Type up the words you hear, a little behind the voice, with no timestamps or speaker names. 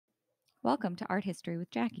Welcome to Art History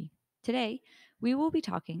with Jackie. Today, we will be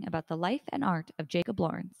talking about the life and art of Jacob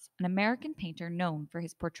Lawrence, an American painter known for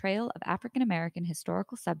his portrayal of African American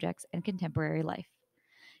historical subjects and contemporary life.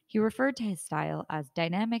 He referred to his style as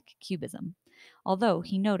dynamic cubism, although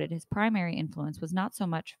he noted his primary influence was not so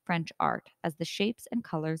much French art as the shapes and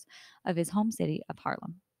colors of his home city of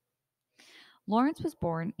Harlem. Lawrence was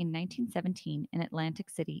born in 1917 in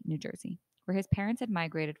Atlantic City, New Jersey, where his parents had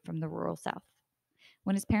migrated from the rural South.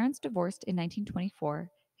 When his parents divorced in 1924,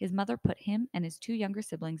 his mother put him and his two younger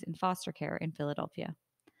siblings in foster care in Philadelphia.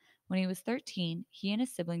 When he was 13, he and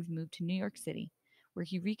his siblings moved to New York City, where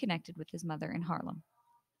he reconnected with his mother in Harlem.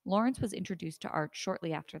 Lawrence was introduced to art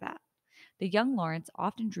shortly after that. The young Lawrence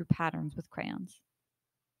often drew patterns with crayons.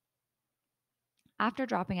 After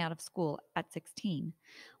dropping out of school at 16,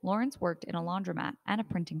 Lawrence worked in a laundromat and a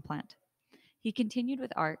printing plant. He continued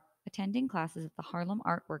with art, attending classes at the Harlem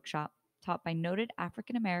Art Workshop taught by noted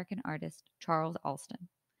African American artist Charles Alston.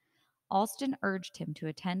 Alston urged him to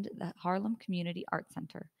attend the Harlem Community Art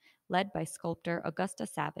Center, led by sculptor Augusta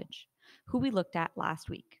Savage, who we looked at last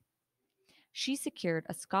week. She secured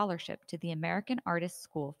a scholarship to the American Artists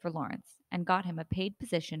School for Lawrence and got him a paid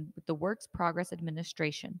position with the Works Progress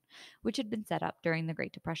Administration, which had been set up during the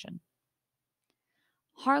Great Depression.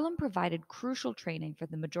 Harlem provided crucial training for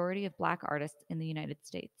the majority of Black artists in the United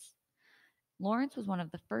States. Lawrence was one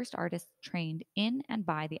of the first artists trained in and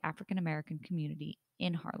by the African American community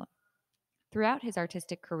in Harlem. Throughout his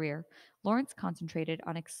artistic career, Lawrence concentrated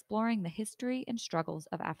on exploring the history and struggles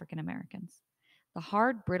of African Americans. The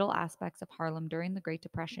hard, brittle aspects of Harlem during the Great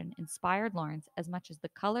Depression inspired Lawrence as much as the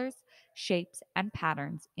colors, shapes, and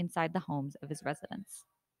patterns inside the homes of his residents.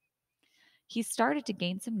 He started to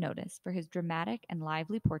gain some notice for his dramatic and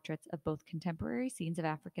lively portraits of both contemporary scenes of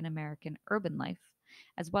African American urban life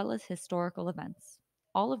as well as historical events,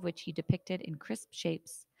 all of which he depicted in crisp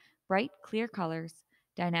shapes, bright, clear colors,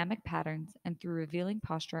 dynamic patterns, and through revealing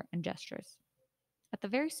posture and gestures. At the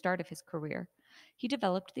very start of his career, he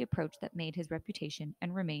developed the approach that made his reputation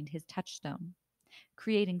and remained his touchstone,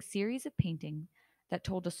 creating series of paintings that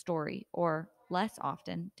told a story or, less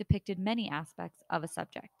often, depicted many aspects of a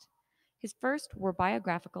subject. His first were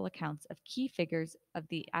biographical accounts of key figures of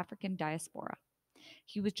the African diaspora.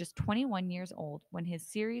 He was just 21 years old when his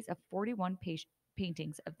series of 41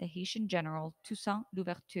 paintings of the Haitian general Toussaint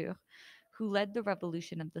Louverture, who led the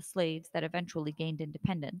revolution of the slaves that eventually gained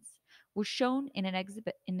independence, was shown in an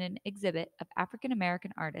exhibit of African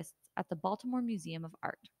American artists at the Baltimore Museum of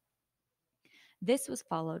Art. This was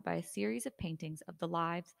followed by a series of paintings of the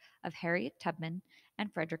lives of Harriet Tubman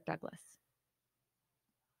and Frederick Douglass.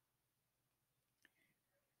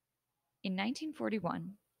 In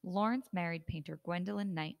 1941, Lawrence married painter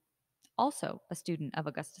Gwendolyn Knight, also a student of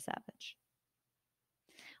Augusta Savage.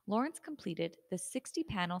 Lawrence completed the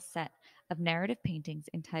 60-panel set of narrative paintings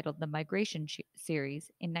entitled the Migration Series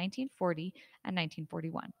in 1940 and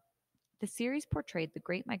 1941. The series portrayed the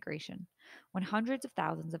Great Migration, when hundreds of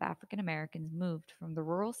thousands of African Americans moved from the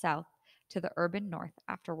rural South to the urban North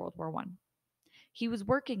after World War I. He was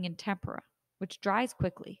working in tempera, which dries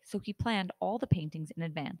quickly, so he planned all the paintings in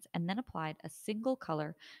advance and then applied a single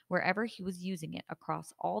color wherever he was using it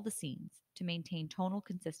across all the scenes to maintain tonal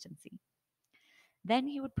consistency. Then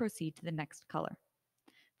he would proceed to the next color.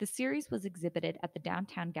 The series was exhibited at the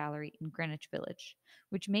Downtown Gallery in Greenwich Village,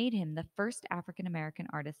 which made him the first African American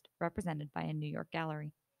artist represented by a New York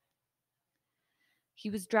gallery.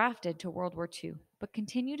 He was drafted to World War II, but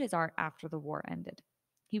continued his art after the war ended.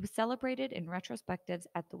 He was celebrated in retrospectives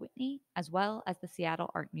at the Whitney as well as the Seattle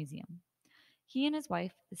Art Museum. He and his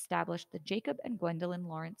wife established the Jacob and Gwendolyn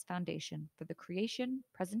Lawrence Foundation for the creation,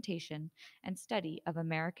 presentation, and study of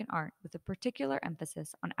American art with a particular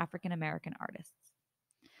emphasis on African American artists.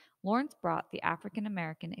 Lawrence brought the African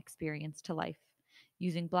American experience to life,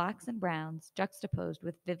 using blacks and browns juxtaposed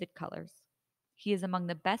with vivid colors. He is among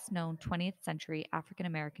the best known 20th century African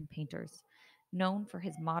American painters, known for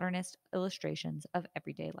his modernist illustrations of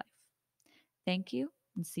everyday life. Thank you,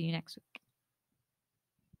 and see you next week.